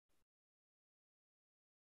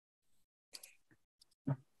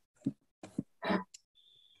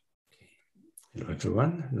Hello,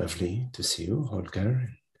 everyone. Lovely to see you, Holger,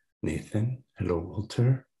 Nathan. Hello,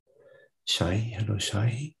 Walter. Shai. Hello,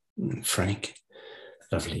 Shai. Frank.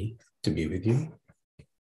 Lovely to be with you.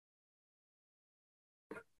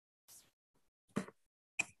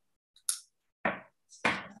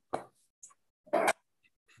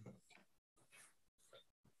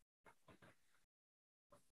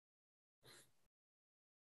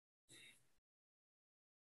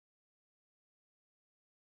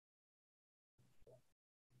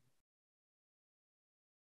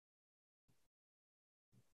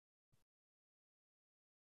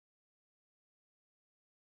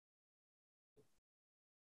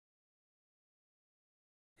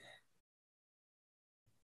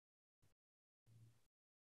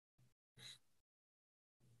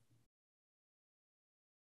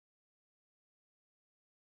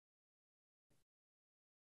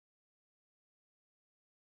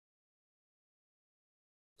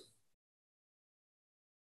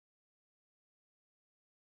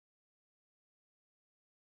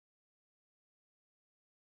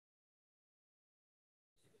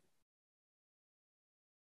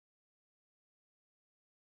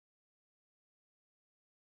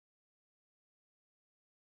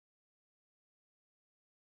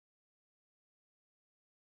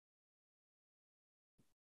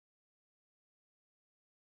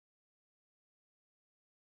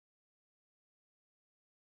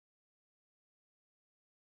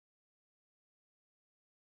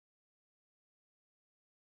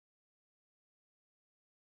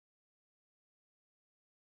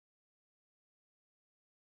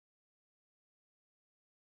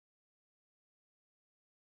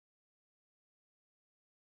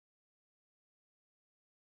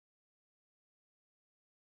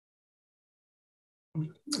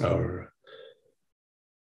 Our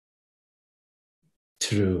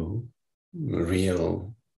true,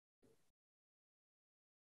 real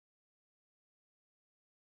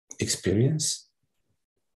experience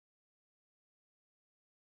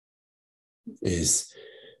is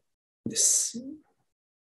this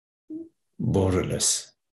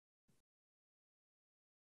borderless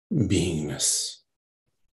beingness,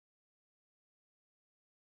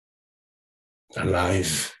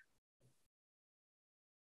 alive,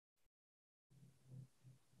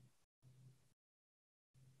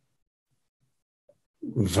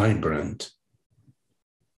 vibrant,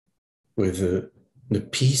 with the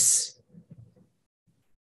peace,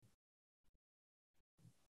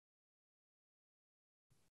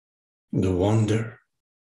 the wonder,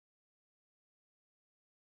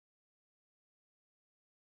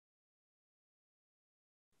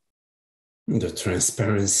 the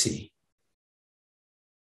transparency,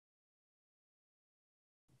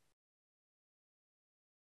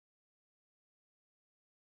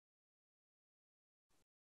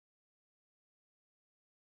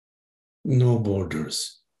 no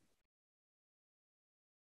borders,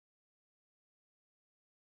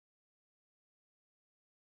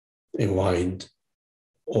 a wide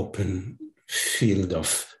open field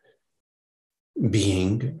of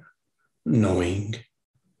being, knowing,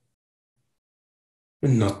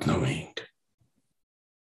 and not knowing.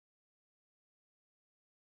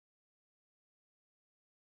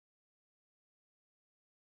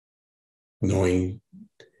 Knowing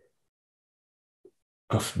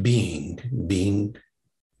of being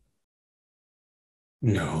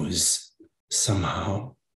knows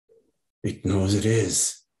somehow, it knows it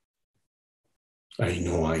is. I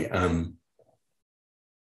know I am.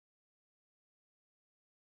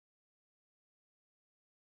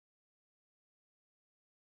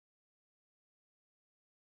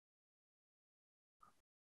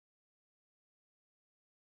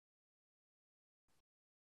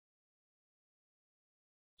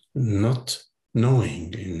 Not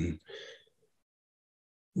knowing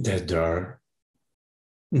that there are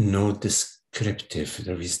no descriptive,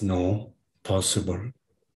 there is no possible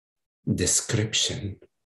description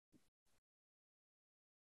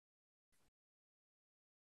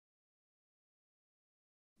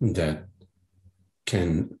that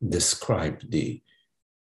can describe the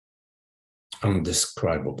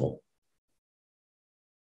undescribable.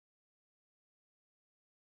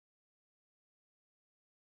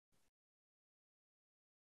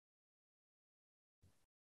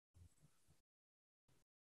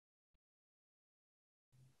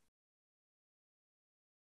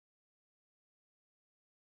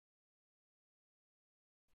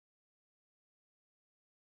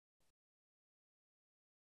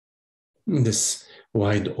 This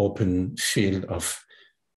wide open field of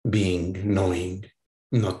being, knowing,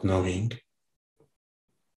 not knowing,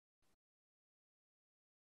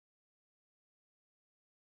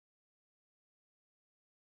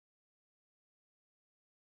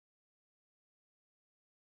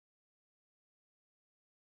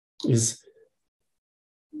 is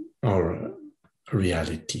our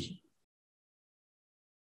reality.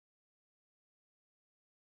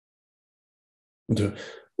 The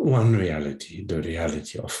one reality, the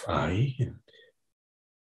reality of I,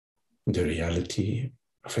 the reality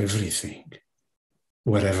of everything,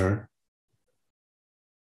 whatever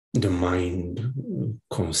the mind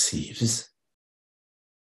conceives,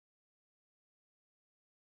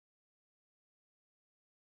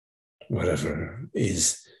 whatever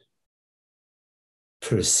is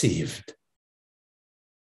perceived.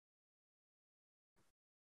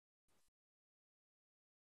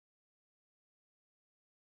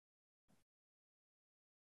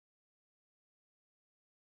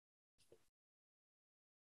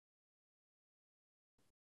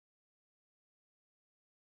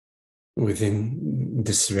 Within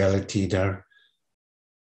this reality, there are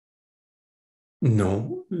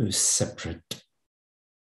no separate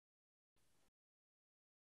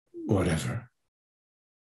whatever,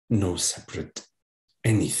 no separate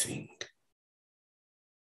anything,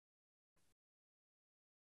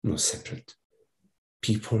 no separate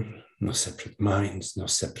people, no separate minds, no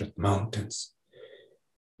separate mountains,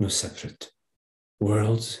 no separate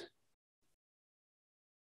worlds,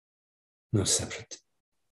 no separate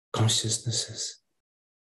consciousnesses,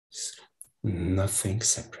 nothing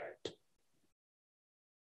separate.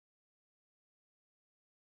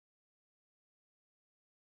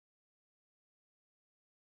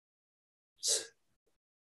 It's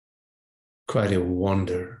quite a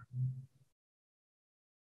wonder.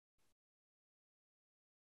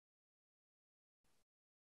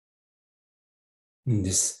 In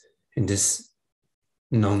this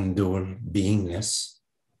non-dual beingness,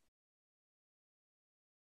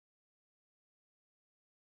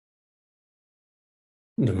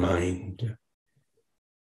 the mind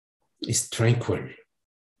is tranquil.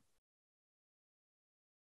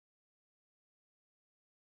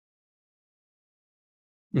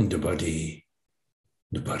 The body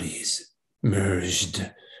is merged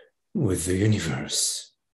with the universe.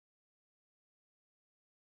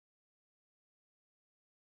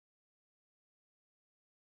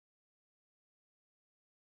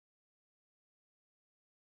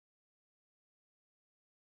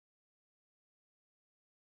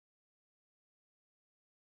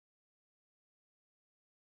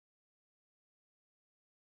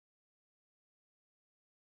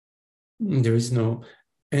 There is no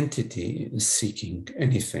entity seeking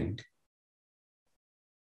anything.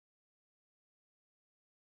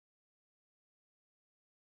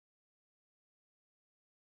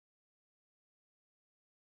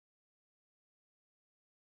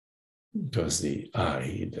 Because the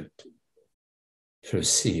I that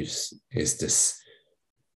perceives is this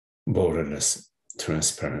borderless,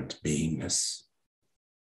 transparent beingness,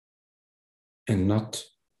 and not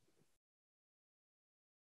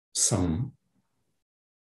some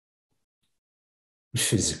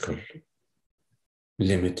physical,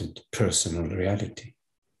 limited personal reality.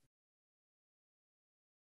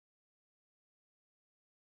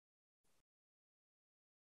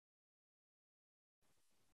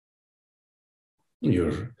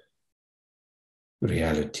 Your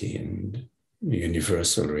reality and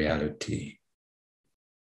universal reality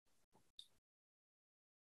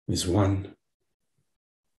is one.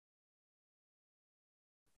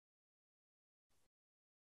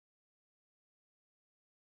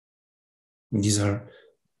 These are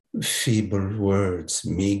feeble words,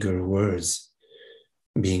 meager words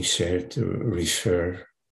being shared to refer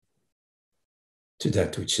to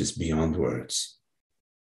that which is beyond words.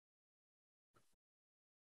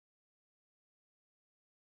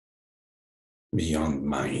 Beyond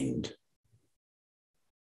mind,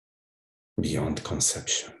 beyond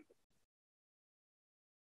conception.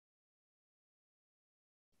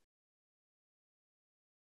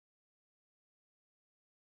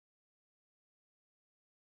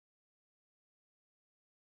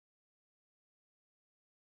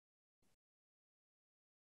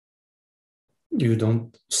 You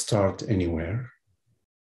don't start anywhere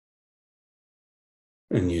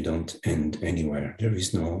and you don't end anywhere. There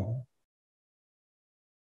is no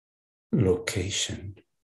location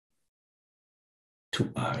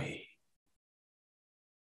to I.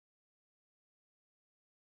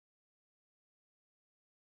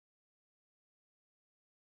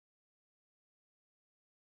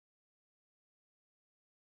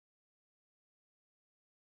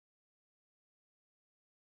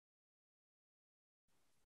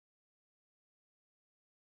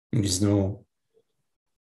 There is no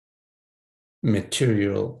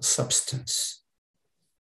material substance,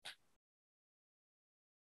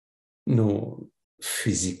 no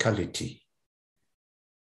physicality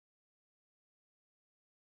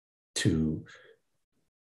to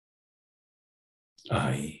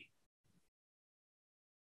I.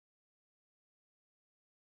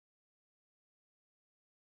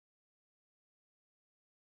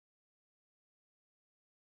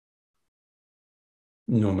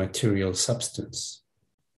 No material substance.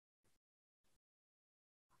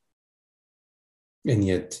 And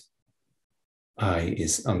yet, I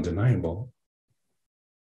is undeniable.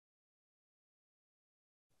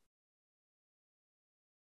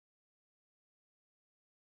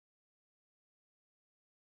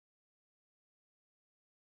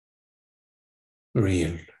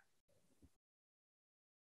 Real.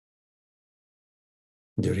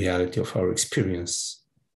 The reality of our experience.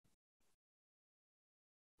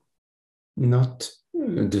 Not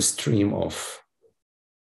the stream of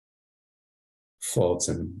thoughts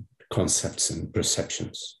and concepts and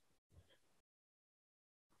perceptions.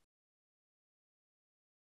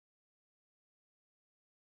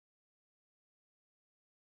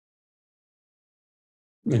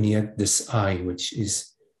 And yet this I, which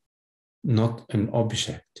is not an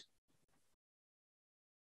object,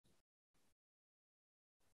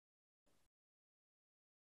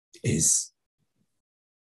 is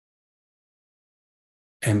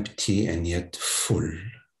empty and yet full.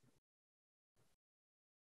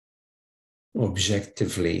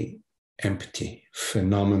 Objectively empty,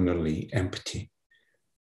 phenomenally empty,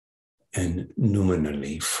 and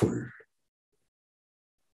nominally full.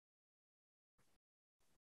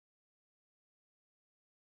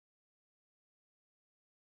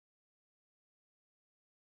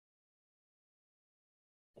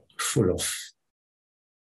 Full of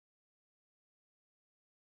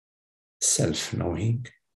self-knowing,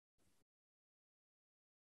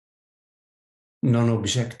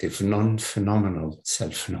 non-objective, non-phenomenal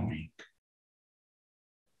self-knowing,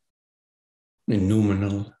 a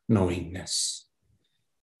noumenal knowingness.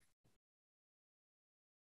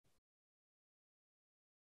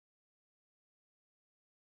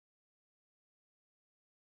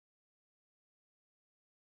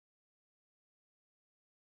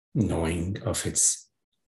 Knowing of its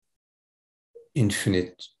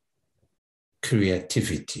infinite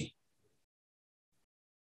creativity.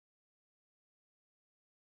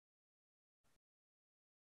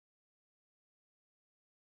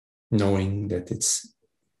 Knowing that its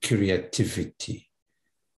creativity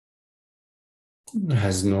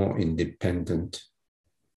has no independent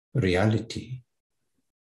reality.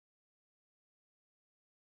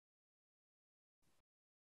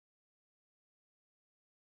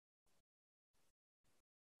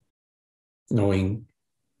 Knowing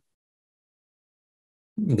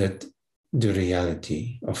that the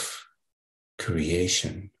reality of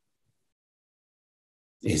creation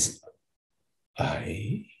is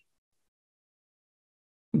I,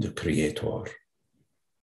 the creator.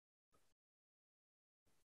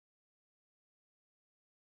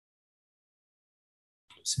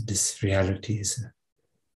 So this reality is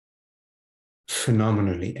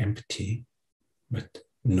phenomenally empty, but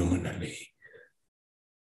nominally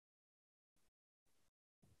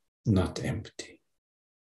not empty.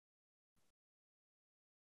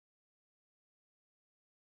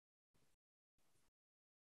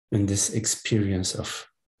 And this experience of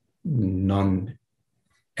non-emptiness,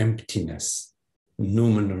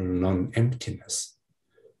 nominal non-emptiness,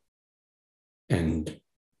 and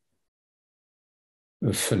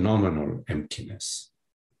a phenomenal emptiness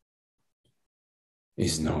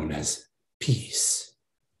is known as peace,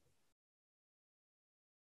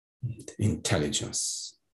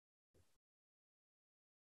 intelligence,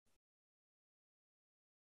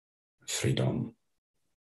 freedom,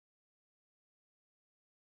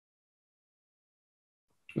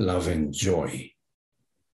 love and joy.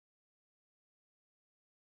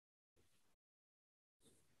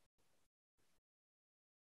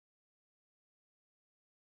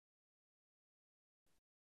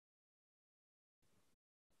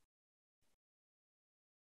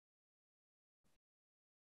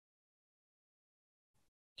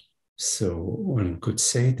 So one could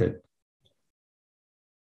say that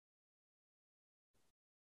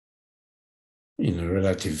in a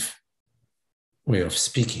relative way of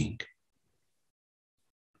speaking,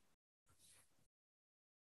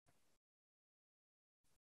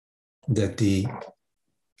 that the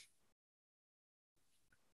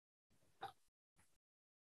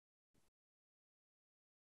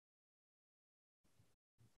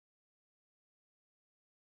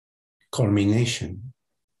culmination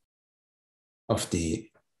of the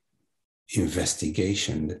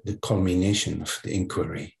investigation, the culmination of the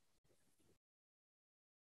inquiry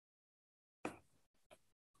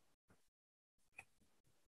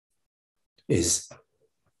is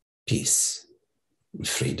peace,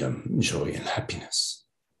 freedom, joy, and happiness.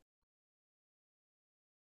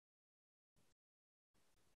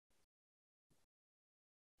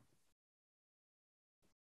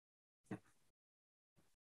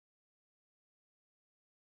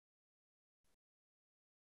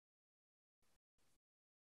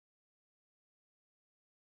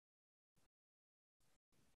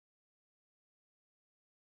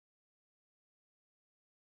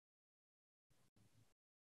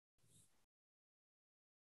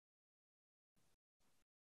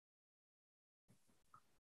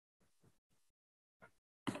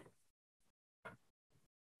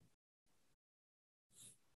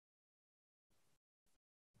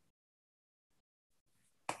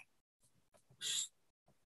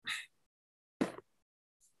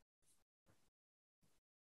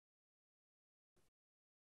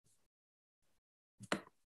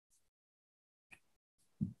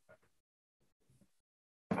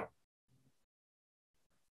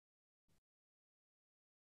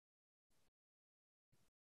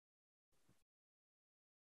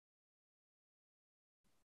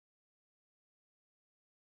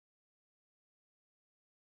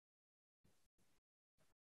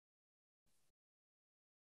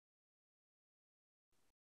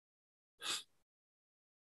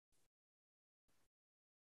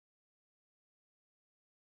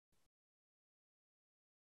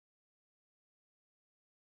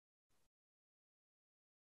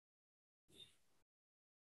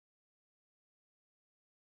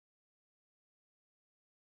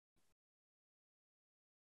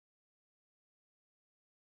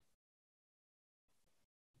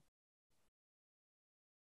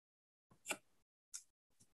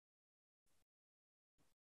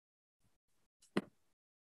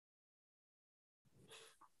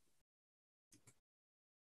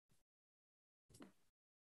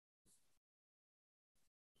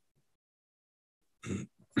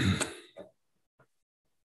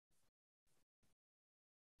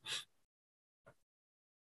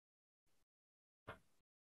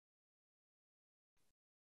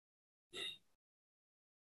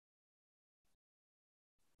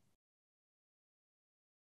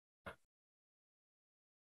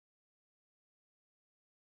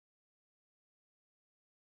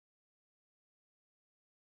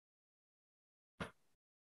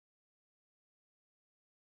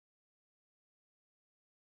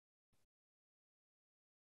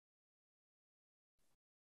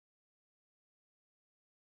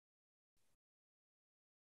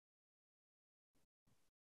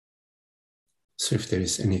 So if there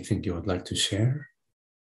is anything you would like to share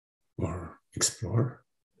or explore.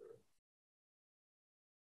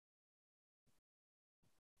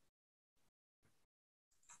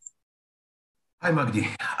 Hi, Magdi.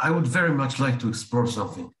 I would very much like to explore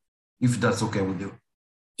something, if that's okay with you.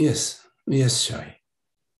 Yes, Shai.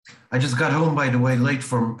 I just got home, by the way, late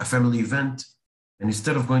from a family event. And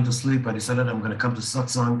instead of going to sleep, I decided I'm going to come to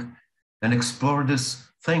satsang and explore this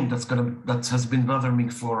thing that has been bothering me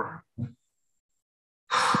for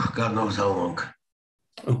God knows how long.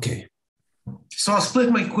 Okay. So I'll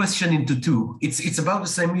split my question into two. It's about the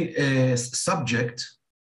same subject,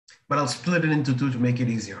 but I'll split it into two to make it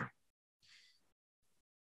easier.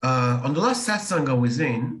 On the last satsang I was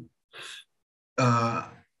in,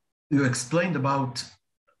 you explained about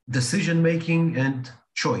decision-making and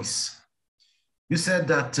choice. You said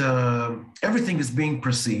that everything is being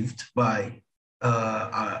perceived by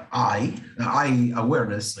I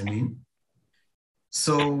awareness, I mean.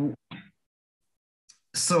 So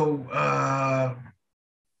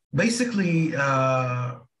basically,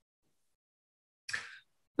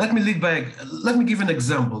 let me give an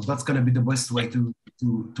example. That's going to be the best way to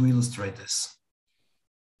illustrate this.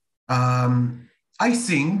 I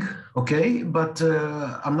sing, okay, but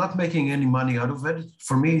I'm not making any money out of it.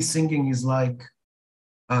 For me, singing is like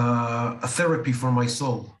a therapy for my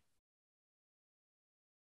soul.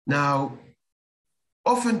 Now,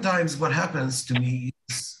 oftentimes what happens to me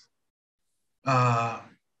is I'm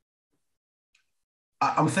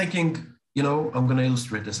thinking, I'm going to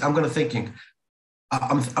illustrate this. I'm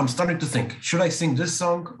starting to think, should I sing this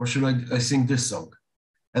song or should I sing this song?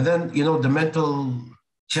 And then, the mental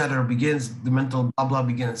chatter begins, the mental blah, blah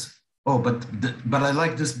begins. Oh, but I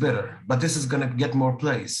like this better, but this is going to get more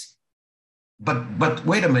plays. But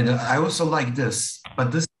wait a minute, I also like this,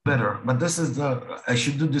 but this is better, but this is I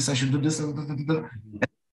should do this. And at the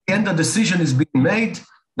end, the decision is being made.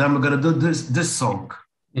 Now I'm going to do this song.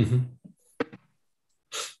 Mm-hmm.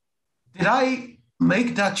 Did I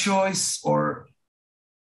make that choice, or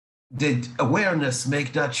did awareness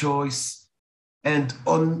make that choice? And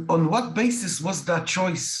on what basis was that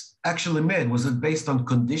choice actually made? Was it based on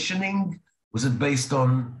conditioning? Was it based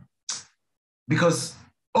on, because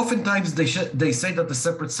oftentimes they say that the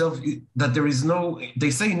separate self, that there is no,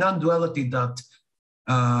 they say non-duality, that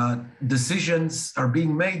decisions are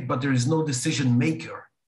being made, but there is no decision maker.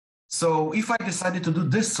 So if I decided to do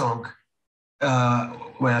this song,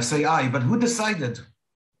 when I say I, but who decided?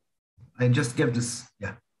 I just gave this,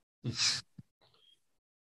 yeah.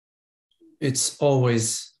 It's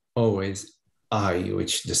always I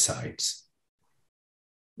which decides.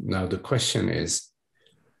 Now the question is,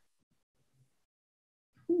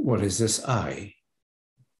 what is this I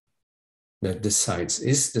that decides?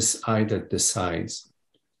 Is this I that decides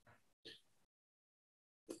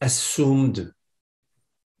assumed,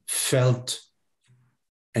 felt,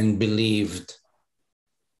 and believed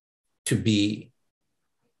to be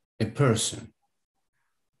a person,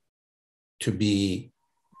 to be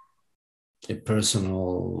a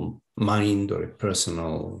personal mind or a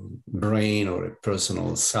personal brain or a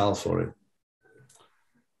personal self or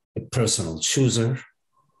a personal chooser?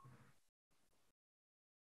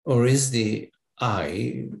 Or is the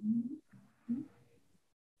I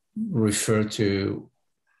refer to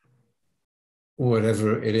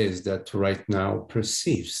whatever it is that right now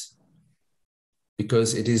perceives?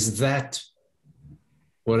 Because it is that,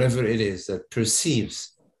 whatever it is that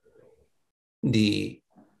perceives the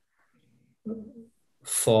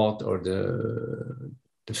thought or the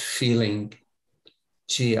feeling,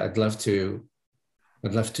 gee, I'd love to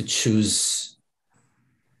choose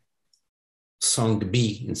song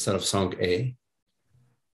B instead of song A.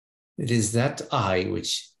 It is that I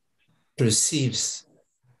which perceives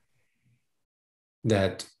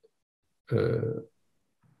that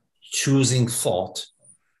choosing thought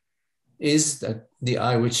is that the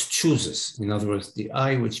I which chooses. In other words, the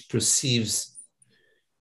I which perceives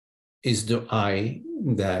is the I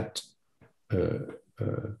that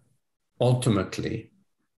ultimately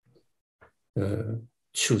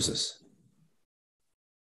chooses.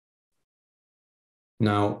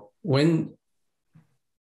 Now, when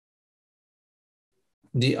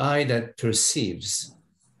the I that perceives,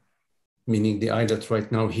 meaning the I that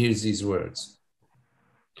right now hears these words,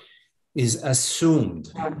 is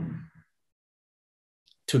assumed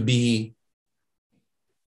to be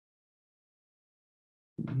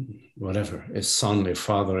whatever, a son, a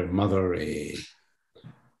father, a mother, a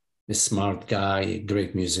smart guy, a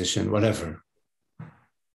great musician, whatever.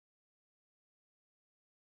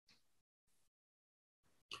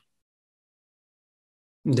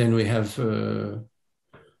 Then we have,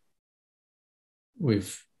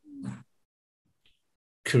 we've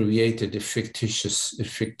created a fictitious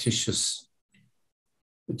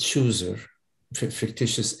chooser, a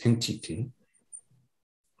fictitious entity,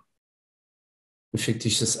 a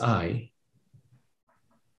fictitious I,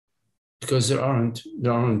 because there aren't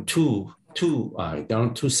two I, there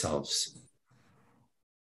aren't two selves.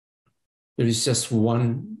 There is just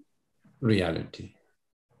one reality.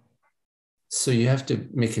 So you have to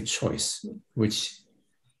make a choice which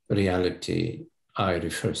reality I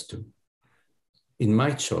refers to. In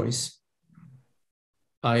my choice,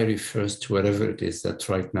 I refers to whatever it is that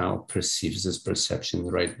right now perceives this perception,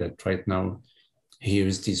 right? That right now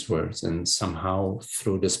hears these words and somehow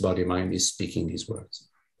through this body mind is speaking these words.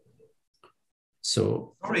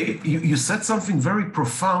 So sorry, you said something very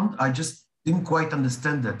profound. I just didn't quite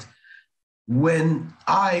understand that. When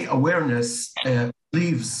I awareness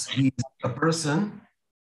believes he's a person,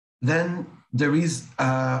 then there is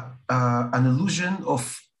an illusion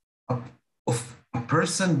of a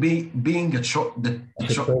person being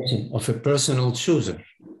of a personal chooser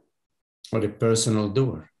or a personal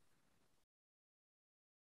doer.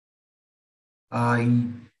 I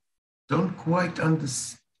don't quite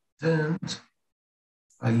understand.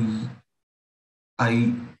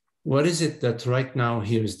 What is it that right now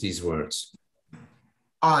hears these words?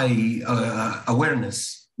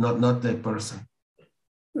 Awareness, not the person.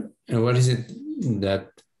 And what is it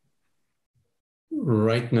that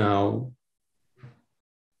right now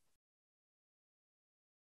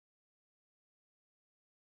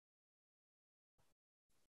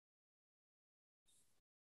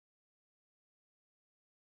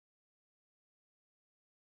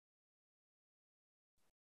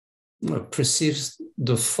perceives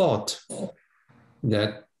the thought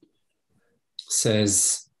that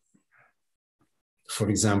says, for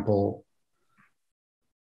example,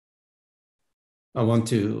 I want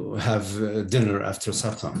to have dinner after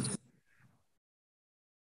Satan.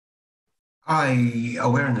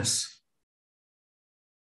 Awareness.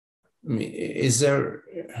 I mean, is there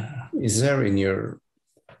in your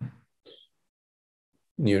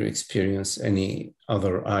in your experience any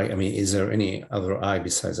other I? I mean, is there any other I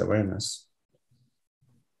besides awareness?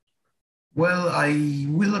 Well, I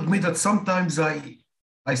will admit that sometimes I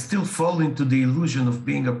still fall into the illusion of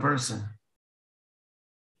being a person.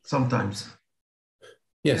 Sometimes.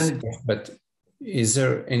 Yes, but is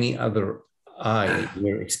there any other I in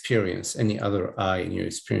your experience, any other I in your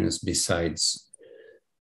experience besides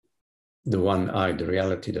the one I, the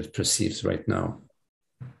reality that perceives right now?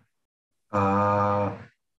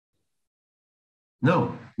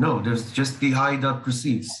 No, there's just the I that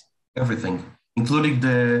perceives everything, including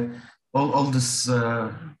all this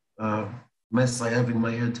mess I have in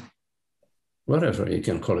my head. Whatever, you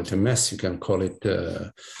can call it a mess, you can call it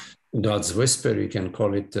God's whisper, you can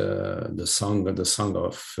call it the song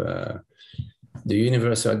of the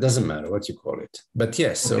universe. So it doesn't matter what you call it. But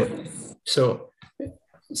yes, Okay. so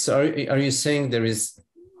are you saying there is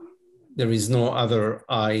no other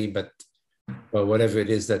I but whatever it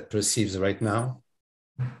is that perceives right now?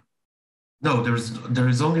 No, there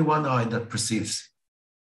is only one I that perceives.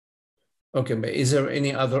 Okay, but is there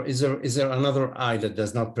any other? Is there another I that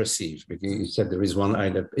does not perceive? Because you said there is one I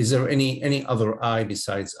that. Is there any other I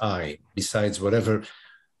besides whatever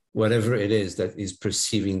it is that is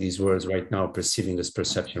perceiving these words right now, perceiving this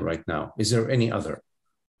perception right now? Is there any other?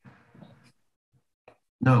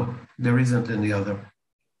 No, there isn't any other.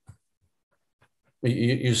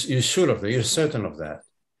 You're sure of that? You're certain of that?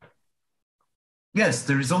 Yes,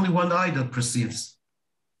 there is only one I that perceives.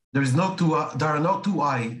 There are no two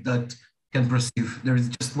I that can perceive. There is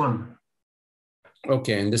just one.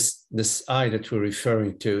 Okay, and this I that we're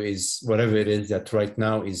referring to is whatever it is that right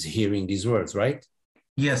now is hearing these words, right?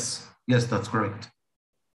 Yes, that's correct.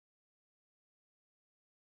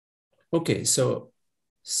 Okay, so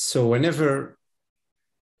whenever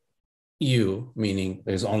you, meaning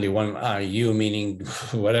there's only one I, you meaning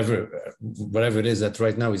whatever it is that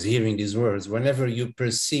right now is hearing these words, whenever you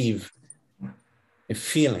perceive a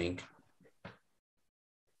feeling,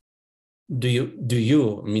 does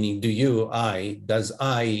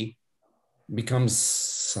I becomes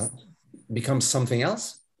something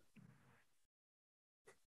else?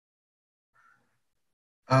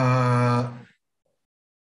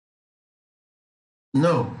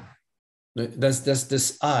 No. Does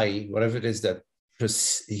this I, whatever it is that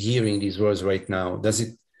hearing these words right now, does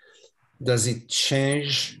it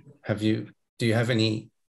change? Do you have any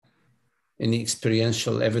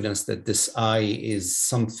experiential evidence that this I is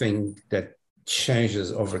something that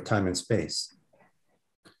changes over time and space?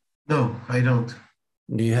 No, I don't.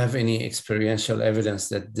 Do you have any experiential evidence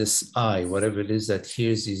that this I, whatever it is that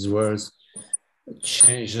hears these words,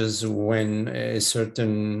 changes when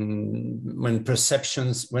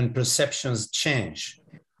perceptions change,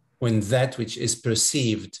 when that which is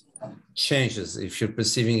perceived changes? If you're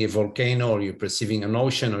perceiving a volcano, or you're perceiving an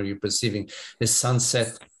ocean, or you're perceiving a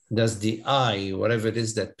sunset, does the I, whatever it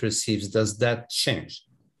is that perceives, does that change?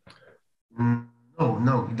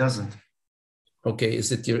 No, it doesn't. Okay,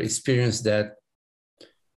 is it your experience that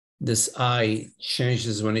this I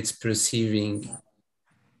changes when it's perceiving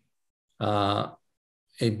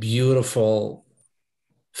a beautiful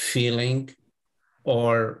feeling,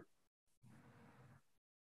 or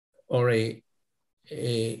a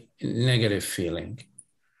negative feeling?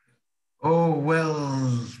 Oh, well,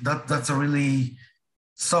 that's a really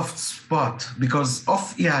soft spot, because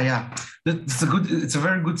it's a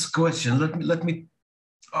very good question. Let me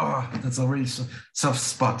that's a really soft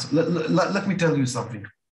spot. Let me tell you something.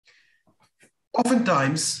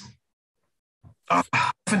 Oftentimes,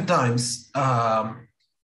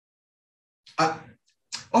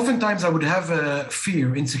 I would have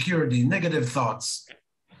fear, insecurity, negative thoughts,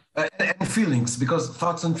 and feelings, because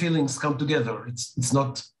thoughts and feelings come together.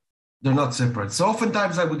 They're not separate. So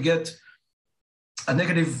oftentimes I would get a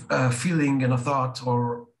negative feeling and a thought,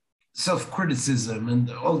 or self-criticism and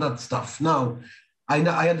all that stuff. Now,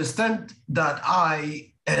 I understand that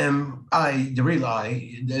the real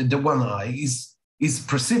I, the one I, is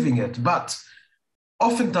perceiving it, but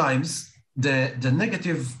oftentimes the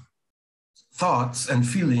negative thoughts and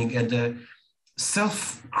feeling, and the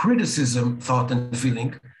self-criticism thought and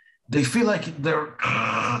feeling, they feel like they're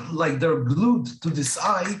glued to this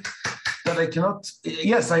I, that I cannot.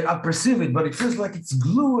 Yes, I perceive it, but it feels like it's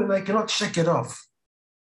glue, and I cannot shake it off.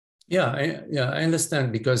 Yeah, I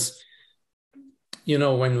understand, because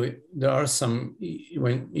there are some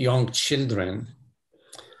young children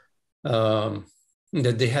that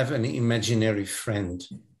they have an imaginary friend.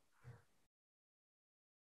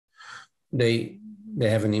 They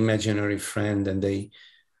have an imaginary friend, and they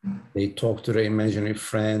talk to the imaginary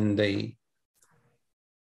friend.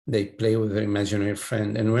 they play with their imaginary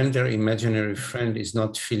friend. And when their imaginary friend is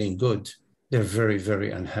not feeling good, they're very,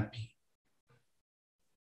 very unhappy.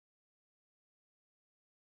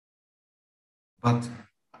 But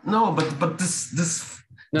no, but this.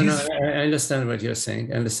 No, I understand what you're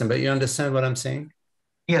saying. I understand, but you understand what I'm saying?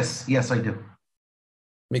 Yes, I do.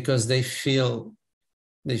 Because they feel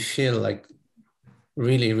like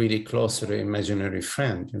really, really close to their imaginary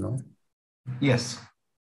friend, you know? Yes.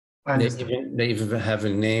 They even have a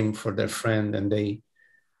name for their friend, and they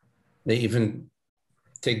even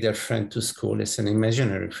take their friend to school. It's an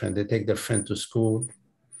imaginary friend. They take their friend to school,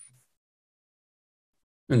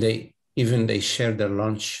 and they share their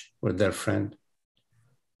lunch with their friend.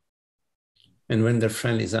 And when their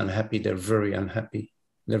friend is unhappy, they're very unhappy.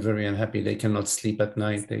 They're very unhappy. They cannot sleep at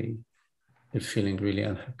night. They're feeling really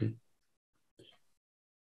unhappy.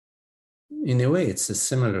 In a way, it's a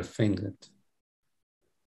similar thing that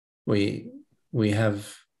we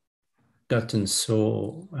have gotten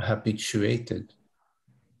so habituated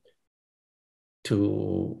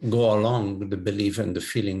to go along with the belief and the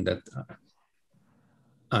feeling that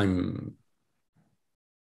I'm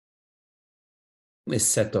a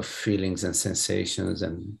set of feelings and sensations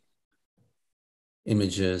and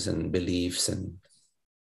images and beliefs, and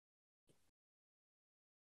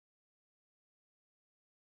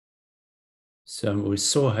so we're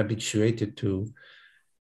so habituated to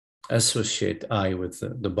associate I with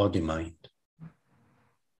the body-mind.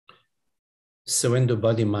 So when the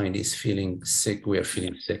body-mind is feeling sick, we are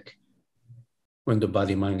feeling sick. When the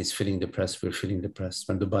body-mind is feeling depressed, we're feeling depressed.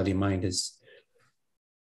 When the body-mind is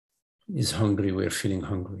hungry, we're feeling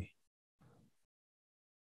hungry.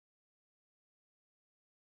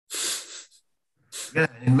 Yeah,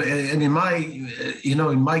 and in my,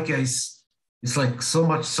 in my case, it's like so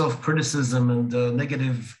much self-criticism and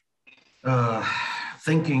negative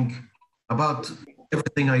thinking about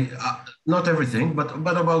everything. Not everything,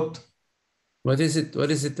 but about. What is it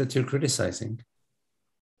that you're criticizing?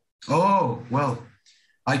 Oh, well,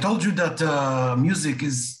 I told you that music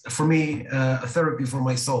is for me a therapy for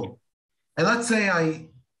my soul. And let's say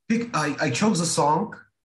I chose a song,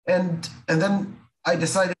 and then I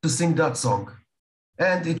decided to sing that song,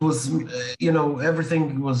 and it was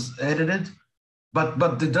everything was edited, but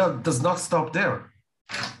that does not stop there.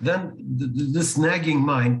 Then this nagging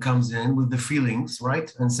mind comes in with the feelings,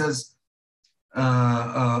 right, and says,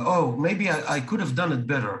 "Oh, maybe I could have done it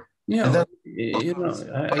better." Yeah, and then,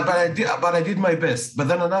 but I did my best. But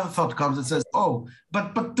then another thought comes and says, "Oh,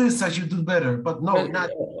 but this I should do better." But no, not.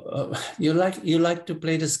 You like to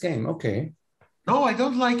play this game, okay? No, I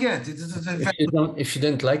don't like it. If you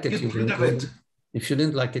didn't like it, you wouldn't play it. If you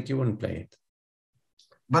didn't like it, you wouldn't play it.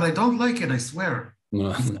 But I don't like it. I swear.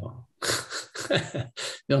 No.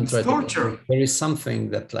 Don't try torture. There is something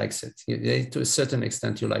that likes it. To a certain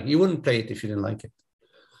extent, you like. You wouldn't play it if you didn't like it.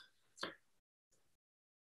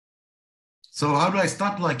 So how do I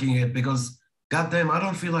stop liking it? Because goddamn, I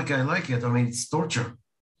don't feel like I like it. I mean, it's torture.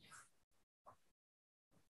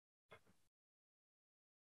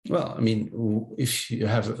 Well, I mean, if you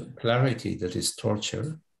have clarity that is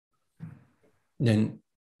torture, then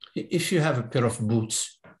if you have a pair of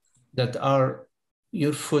boots that are,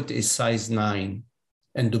 your foot is size 9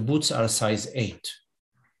 and the boots are size 8,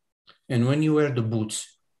 and when you wear the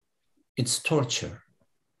boots, it's torture.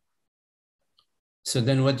 So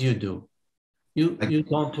then what do? You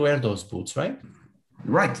don't wear those boots, right?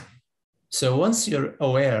 Right. So once you're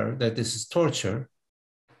aware that this is torture,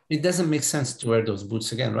 it doesn't make sense to wear those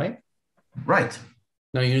boots again, right? Right.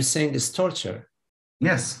 Now you're saying it's torture.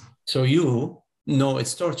 Yes. So you know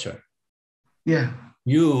it's torture. Yeah.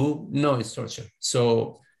 You know it's torture.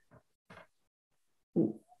 So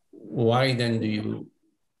why then do you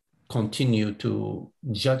continue to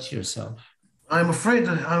judge yourself? I'm afraid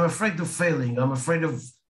of failing. I'm afraid of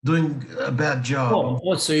doing a bad job.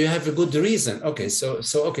 Oh, so you have a good reason. Okay, so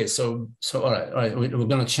all right. We're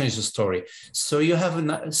going to change the story. So you have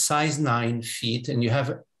a size 9 feet and you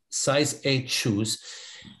have size 8 shoes.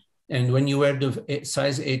 And when you wear the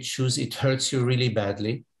size 8 shoes, it hurts you really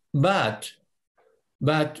badly. But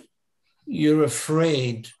you're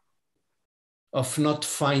afraid of not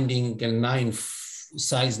finding a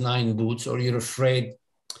size 9 boots, or you're afraid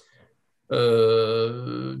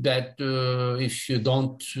that if you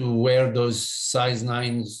don't wear those size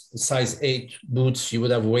 8 boots, you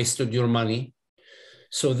would have wasted your money.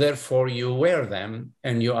 So therefore you wear them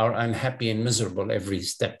and you are unhappy and miserable every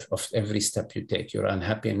step you take. You're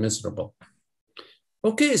unhappy and miserable.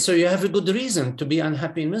 Okay, so you have a good reason to be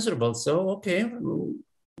unhappy and miserable. So, okay,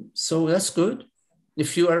 so that's good.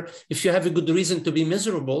 If you have a good reason to be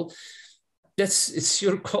miserable, it's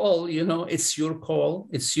your call, you know, it's your call.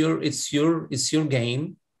 It's your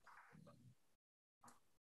game.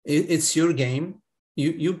 It's your game.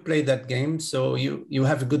 You play that game, so you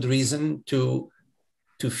have a good reason to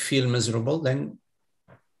feel miserable. Then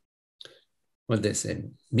what they say,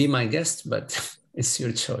 be my guest, but it's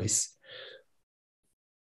your choice.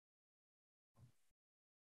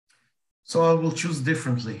 So I will choose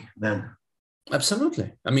differently then.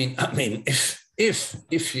 Absolutely. I mean,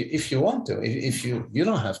 if you want to, if you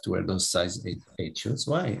don't have to wear those size 8 shoes.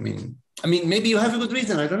 Why? I mean, maybe you have a good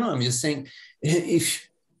reason. I don't know. I'm just saying, if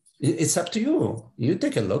it's up to you, you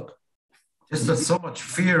take a look. Just that so much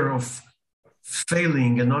fear of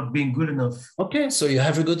failing and not being good enough. Okay, so you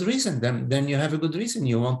have a good reason. Then you have a good reason.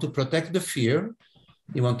 You want to protect the fear.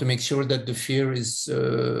 You want to make sure that the fear is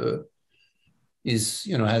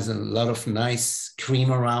has a lot of nice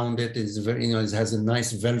cream around it. Is very, it has a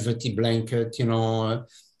nice velvety blanket.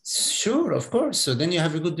 Sure, of course. So then you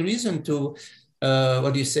have a good reason to.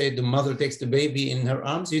 What do you say? The mother takes the baby in her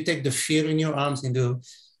arms. You take the fear in your arms and you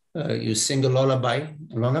sing a lullaby.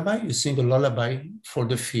 You sing a lullaby for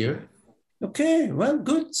the fear. Okay, well,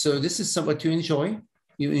 good. So this is what you enjoy.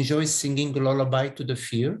 You enjoy singing a lullaby to the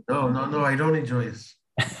fear. No, I don't enjoy it.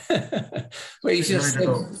 Well, you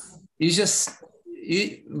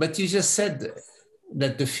just said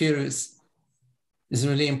that the fear is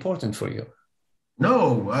really important for you.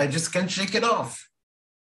 No, I just can't shake it off.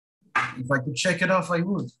 If I could shake it off, I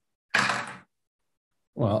would.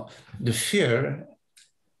 Well, the fear,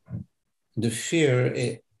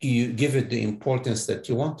 you give it the importance that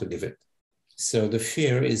you want to give it. So the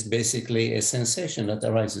fear is basically a sensation that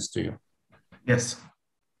arises to you. Yes.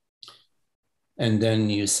 And then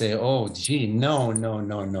you say, oh, gee, no.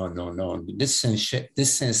 This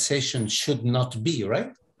sensation should not be,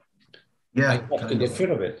 right? Yeah. I have to get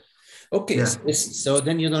rid of it. Okay, yeah. So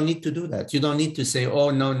then you don't need to do that. You don't need to say,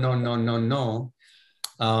 oh, no.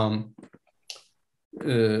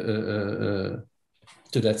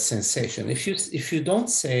 To that sensation. If you don't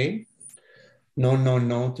say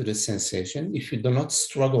no to the sensation, if you do not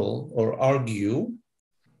struggle or argue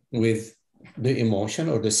with the emotion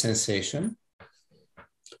or the sensation,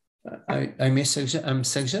 I'm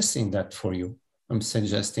suggesting that for you. I'm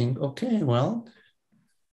suggesting, okay, well,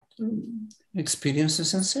 experience the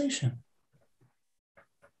sensation.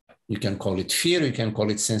 You can call it fear, you can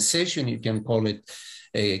call it sensation, you can call it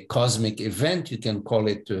a cosmic event, you can call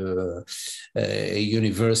it a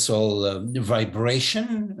universal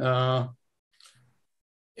vibration.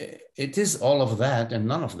 It is all of that and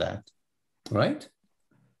none of that, right?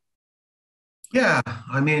 Yeah,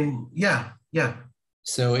 I mean, yeah.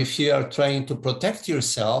 So if you are trying to protect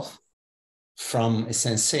yourself from a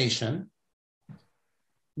sensation,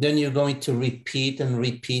 then you're going to repeat the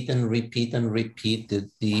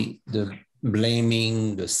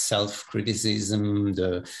blaming, the self-criticism,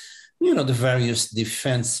 the various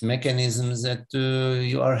defense mechanisms that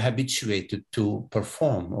you are habituated to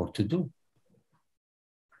perform or to do.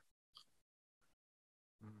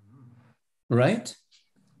 Right?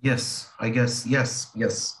 Yes, I guess. Yes.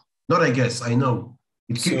 Not I guess, I know.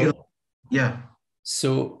 Yeah.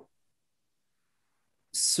 So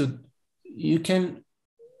you can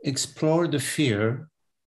explore the fear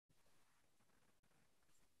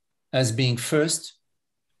as being first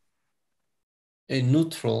a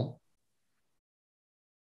neutral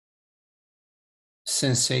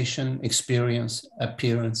sensation, experience,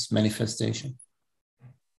 appearance, manifestation.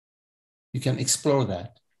 You can explore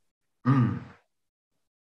that.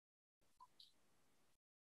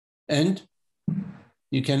 And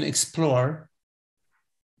you can explore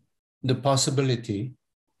the possibility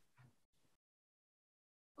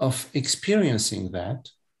of experiencing that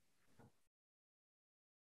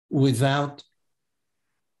without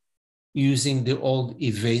using the old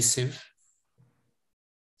evasive.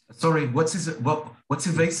 Sorry, what's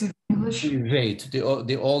evasive in English? Evade,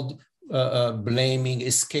 the old blaming,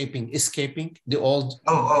 escaping, the old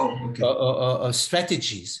okay.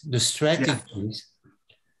 strategies, the strategies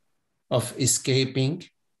of escaping.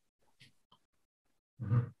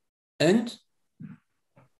 Mm-hmm. And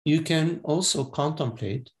you can also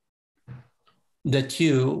contemplate that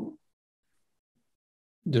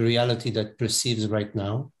the reality that perceives right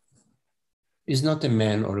now is not a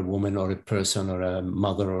man or a woman or a person or a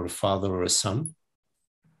mother or a father or a son.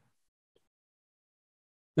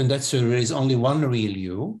 And that there is only one real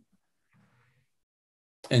you.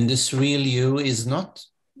 And this real you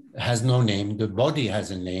has no name. The body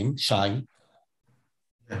has a name, Shai.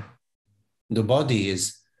 Yeah. The body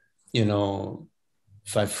is,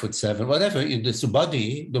 5'7", whatever. It's the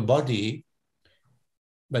body,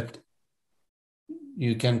 but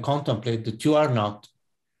you can contemplate that you are not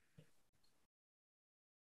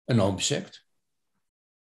an object.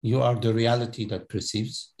 You are the reality that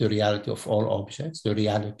perceives, the reality of all objects, the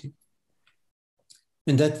reality.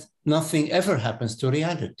 And that nothing ever happens to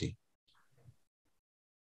reality.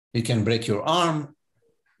 You can break your arm,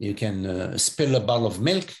 you can spill a bottle of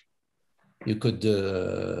milk, you could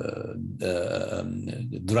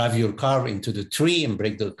drive your car into the tree and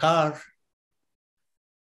break the car.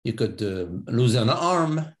 You could lose an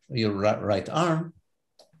arm, your right arm,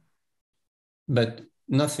 but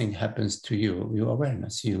nothing happens to you, your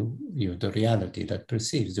awareness, you, the reality that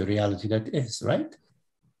perceives, the reality that is, right?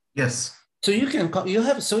 Yes. So you can, you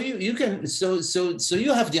have, so you can, so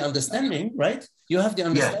you have the understanding, right? You have the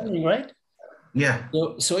understanding, right? Yeah.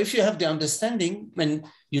 So if you have the understanding and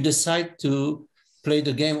you decide to play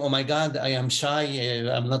the game, oh my God, I am shy,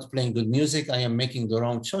 I'm not playing good music, I am making the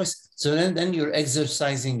wrong choice. So then you're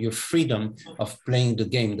exercising your freedom of playing the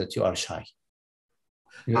game that you are shy.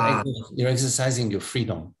 You're exercising your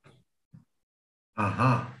freedom.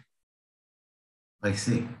 I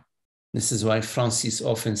see. This is why Francis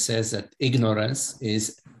often says that ignorance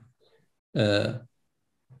is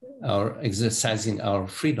our exercising our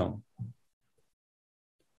freedom.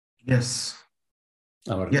 Yes.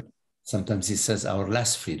 Sometimes he says our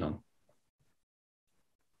last freedom.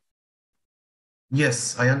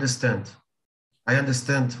 Yes, I understand. I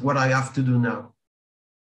understand what I have to do now.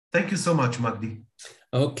 Thank you so much, Magdi.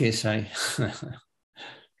 Okay, Shai.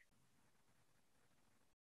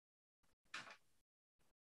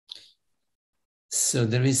 So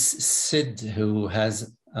there is Sid who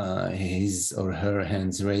has his or her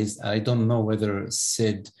hands raised. I don't know whether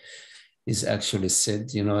Sid is actually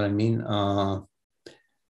Sid, you know what I mean?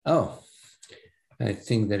 Oh, I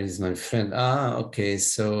think that is my friend. Okay,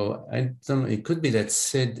 so I don't know, it could be that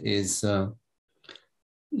Sid is,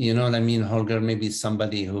 you know what I mean, Holger, maybe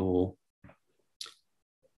somebody who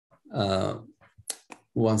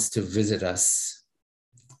wants to visit us.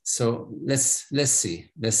 So let's see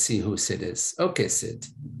who Sid is. Okay, Sid,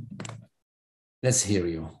 let's hear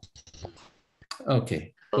you.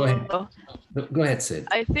 Okay, go ahead. Go ahead, Sid.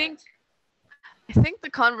 I think the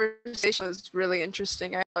conversation was really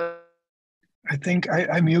interesting. I think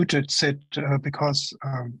I muted Sid because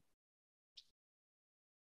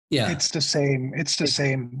yeah, it's the same. It's the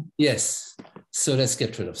same. Yes. So let's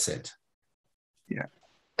get rid of Sid. Yeah.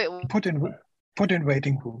 Put in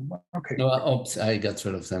waiting room. Okay. No, oops, I got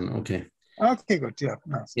rid of them. Okay. Okay, good. Yeah.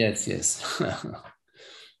 Nice. Yes.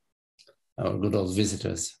 Our good old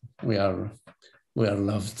visitors. We are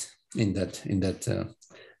loved in that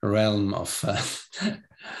realm of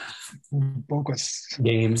bogus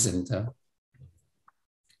games and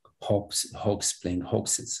hoax playing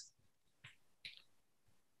hoaxes.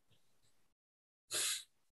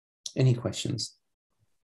 Any questions?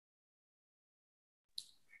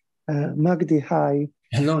 Magdi, hi.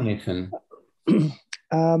 Hello, Nathan. In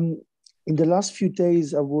the last few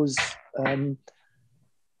days, I was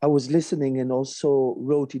listening and also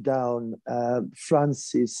wrote it down.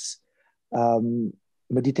 Francis'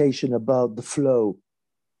 meditation about the flow,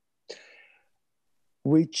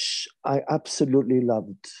 which I absolutely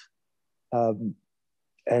loved, and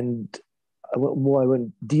I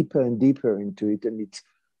went deeper and deeper into it, and it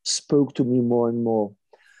spoke to me more and more.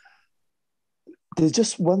 There's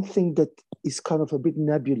just one thing that is kind of a bit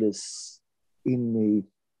nebulous in me.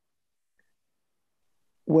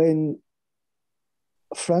 When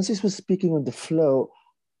Francis was speaking on the flow,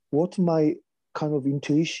 what my kind of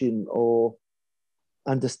intuition or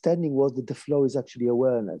understanding was that the flow is actually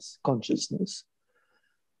awareness, consciousness.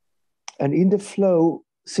 And in the flow,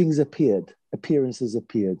 things appeared, appearances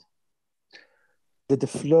appeared. That the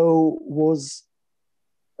flow was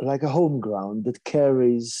like a home ground that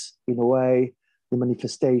carries, in a way, the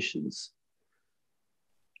manifestations.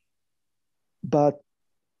 But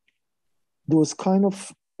there was kind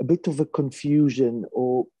of a bit of a confusion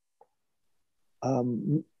or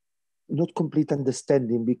not complete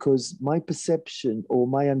understanding, because my perception or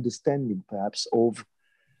my understanding perhaps of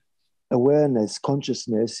awareness,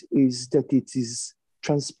 consciousness, is that it is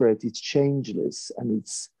transparent, it's changeless, and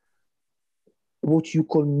it's what you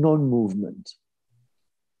call non-movement.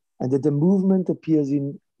 And that the movement appears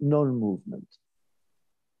in non-movement.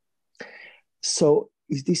 So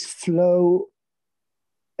is this flow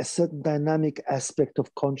a certain dynamic aspect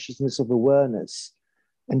of consciousness, of awareness,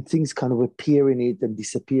 and things kind of appear in it and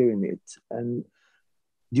disappear in it. And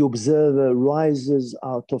the observer rises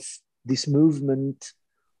out of this movement,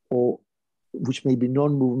 or which may be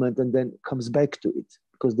non-movement, and then comes back to it,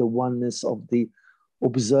 because the oneness of the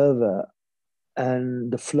observer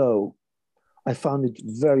and the flow, I found it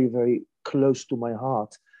very, very close to my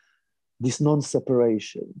heart, this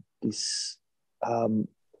non-separation, this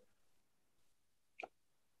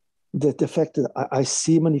the fact that I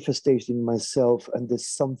see manifestation in myself, and there's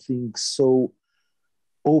something so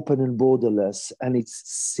open and borderless, and it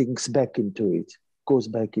sinks back into it, goes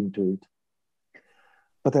back into it.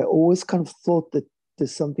 But I always kind of thought that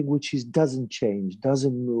there's something which doesn't change,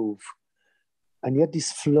 doesn't move. And yet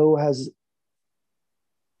this flow has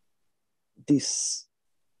this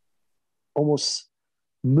almost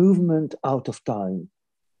movement out of time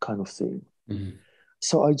kind of thing. Mm-hmm.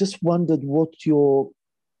 So I just wondered what your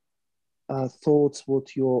thoughts,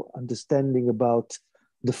 what your understanding about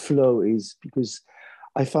the flow is, because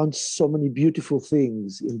I found so many beautiful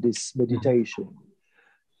things in this meditation,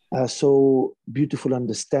 so beautiful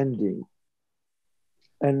understanding.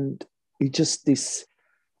 And it just this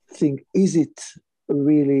thing, is it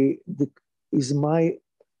really, is my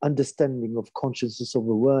understanding of consciousness of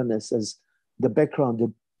awareness as the background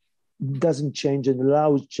that doesn't change and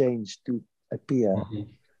allows change to appear? Mm-hmm.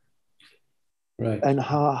 Right. And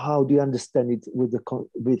how do you understand it with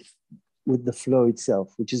the flow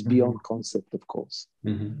itself, which is beyond concept, of course?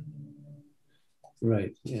 Mm-hmm.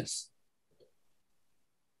 Right. Yes.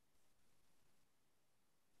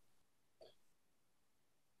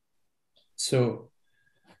 So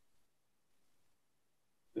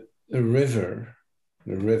the river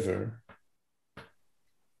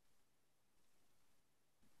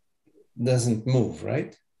doesn't move,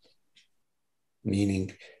 right?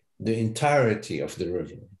 Meaning the entirety of the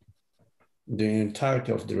river. The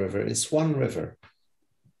entirety of the river is one river.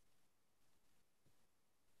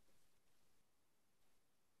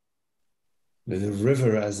 The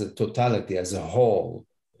river as a totality, as a whole,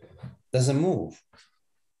 doesn't move.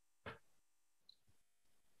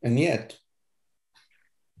 And yet,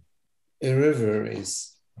 a river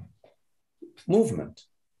is movement,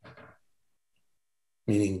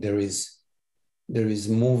 meaning there is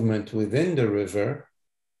movement within the river.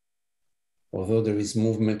 Although there is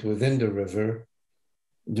movement within the river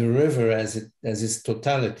as its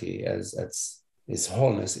totality, as its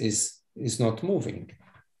wholeness is not moving,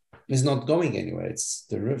 is not going anywhere. It's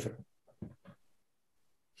the river,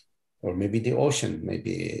 or maybe the ocean.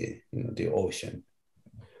 Maybe the ocean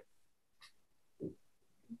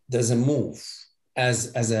doesn't move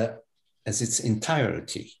as its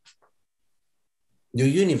entirety. The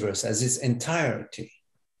universe as its entirety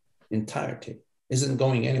isn't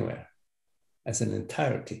going anywhere. As an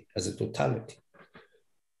entirety, as a totality.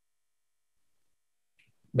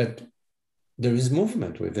 But there is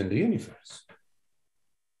movement within the universe.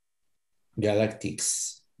 Galactic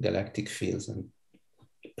fields and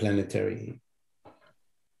planetary.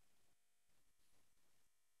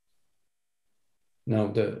 Now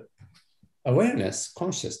the awareness,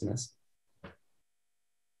 consciousness,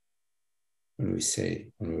 when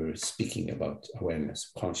we're speaking about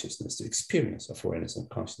awareness, consciousness, the experience of awareness and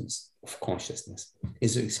consciousness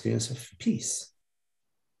is the experience of peace.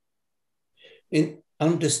 In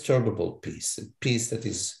undisturbable peace, a peace that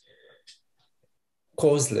is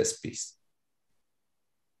causeless peace.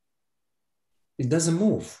 It doesn't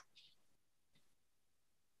move.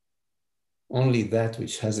 Only that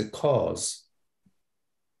which has a cause,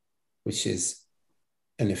 which is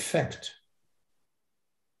an effect,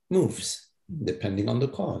 moves. Depending on the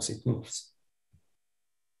cause, it moves.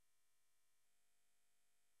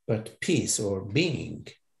 But peace or being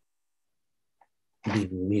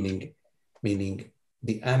meaning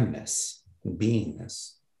the amness,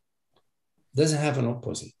 beingness, doesn't have an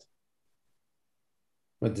opposite.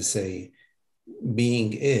 What they say,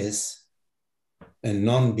 being is and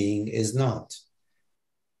non-being is not.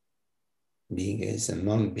 Being is and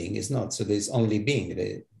non-being is not. So there's only being,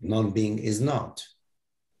 the non-being is not.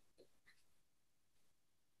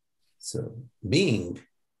 So being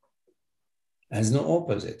has no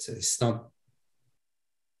opposites. It's not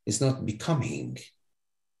becoming.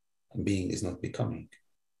 Being is not becoming.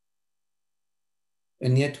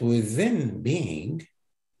 And yet within being,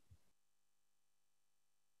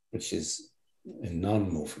 which is a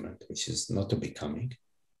non-movement, which is not a becoming,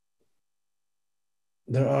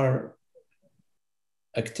 there are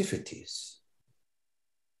activities.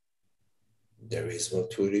 There is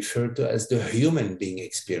what we refer to as the human being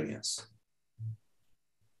experience.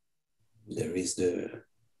 There is the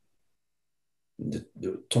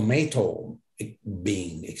tomato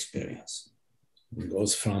being experience. It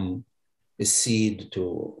goes from a seed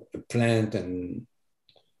to a plant and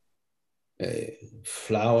a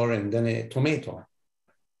flower and then a tomato.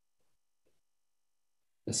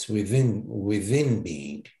 That's within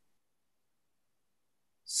being.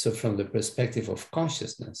 So from the perspective of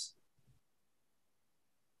consciousness,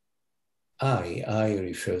 I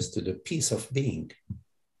refers to the peace of being.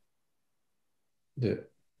 The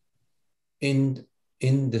in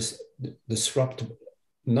this disruptible,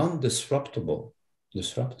 non-disruptible,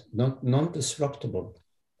 non-disruptible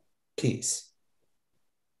peace.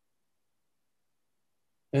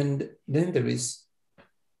 And then there is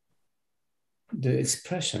the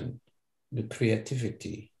expression, the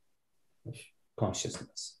creativity of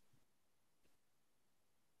consciousness.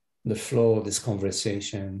 The flow of this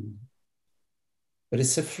conversation. But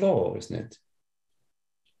it's a flow, isn't it?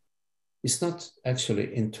 It's not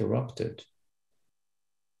actually interrupted,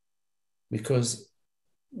 because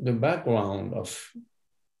the background of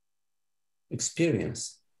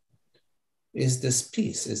experience is this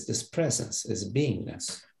peace, is this presence, is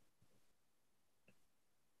beingness.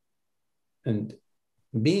 And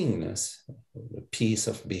beingness, the peace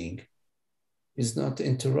of being, is not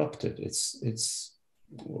interrupted. It's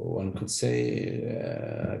one could say,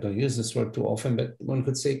 I don't use this word too often, but one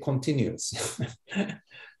could say continuous,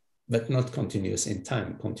 but not continuous in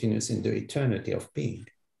time, continuous in the eternity of being.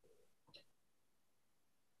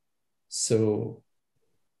 So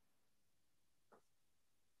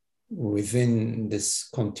within this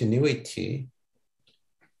continuity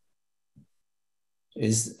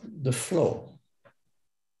is the flow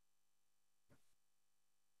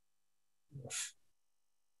of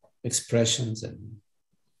expressions and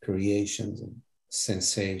creations and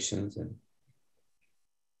sensations, and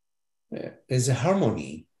there's a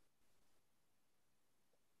harmony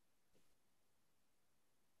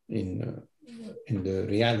in the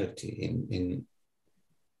reality, in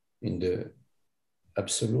the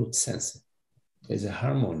absolute sense. There's a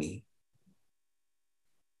harmony.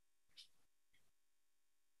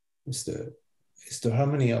 It's the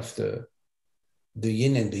harmony of the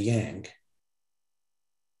yin and the yang,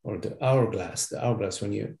 or the hourglass. The hourglass,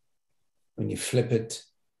 when you flip it,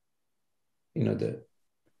 you know, the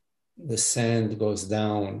sand goes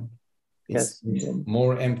down. It's Yes.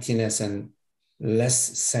 more emptiness and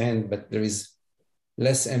less sand, but there is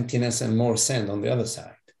less emptiness and more sand on the other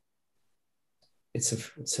side. It's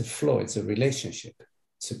a flow, it's a relationship.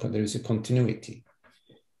 There is a continuity.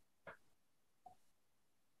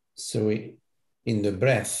 So in the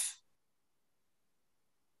breath,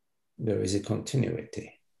 there is a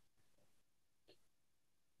continuity.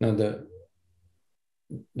 Now the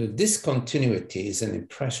discontinuity is an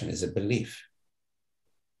impression, is a belief.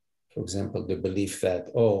 For example, the belief that,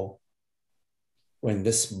 when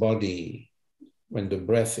the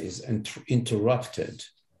breath is interrupted,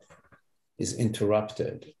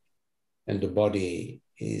 and the body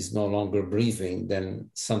is no longer breathing, then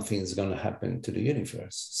something is going to happen to the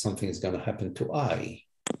universe. Something is going to happen to I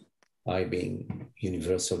being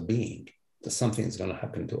universal being. Something is going to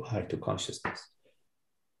happen to I, to consciousness.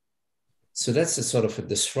 So that's a sort of a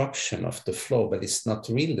disruption of the flow, but it's not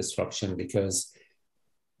real disruption, because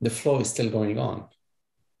the flow is still going on.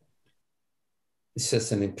 It's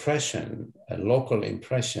just an impression, a local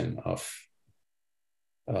impression of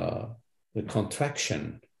the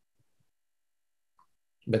contraction.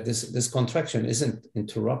 But this contraction isn't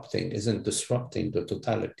interrupting, isn't disrupting the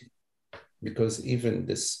totality, because even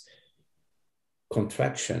this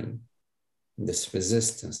contraction, this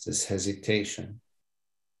resistance, this hesitation,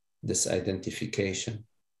 this identification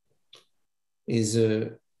is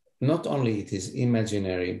not only it is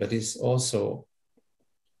imaginary, but it's also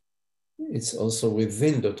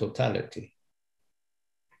within the totality.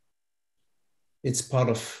 It's part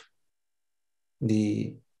of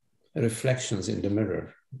the reflections in the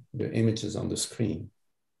mirror, the images on the screen.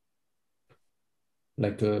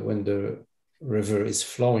 Like when the river is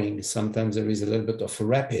flowing, sometimes there is a little bit of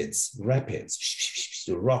rapids,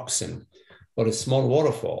 the rocks, or a small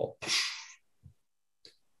waterfall.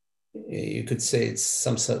 You could say it's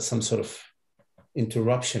some sort of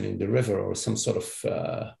interruption in the river, or some sort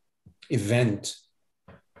of event.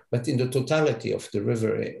 But in the totality of the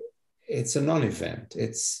river, it's a non-event.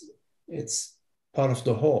 It's part of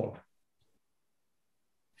the whole.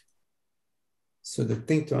 So the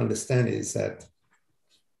thing to understand is that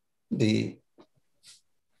the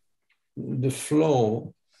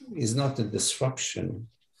flow is not a disruption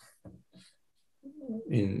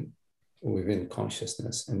within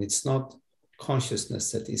consciousness, and it's not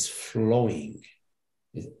consciousness that is flowing.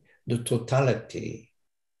 The totality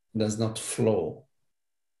does not flow.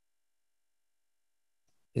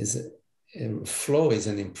 Flow is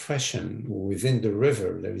an impression within the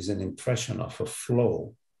river. There is an impression of a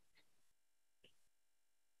flow.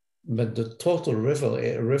 But the total river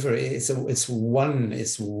it's one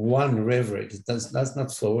river. It does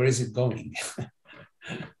not flow. Where is it going?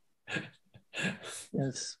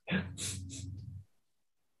 Yes.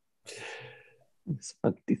 Yes,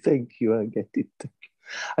 Magdi, thank you. I get it. Thank you.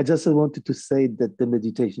 I just wanted to say that the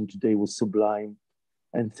meditation today was sublime,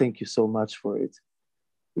 and thank you so much for it.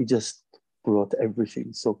 It just brought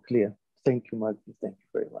everything so clear. Thank you, Magdi. Thank you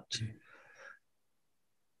very much.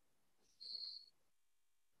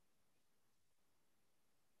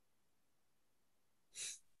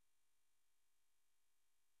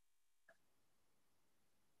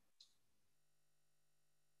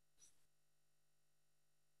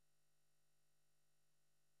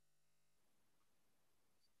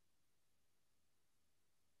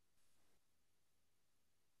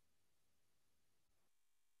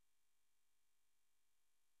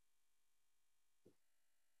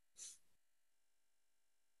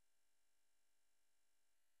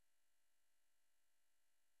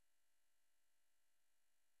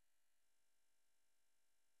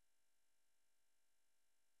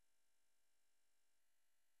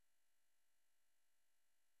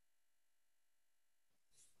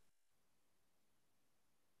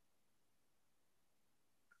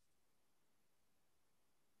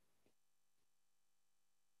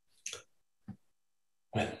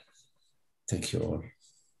 Well, thank you all.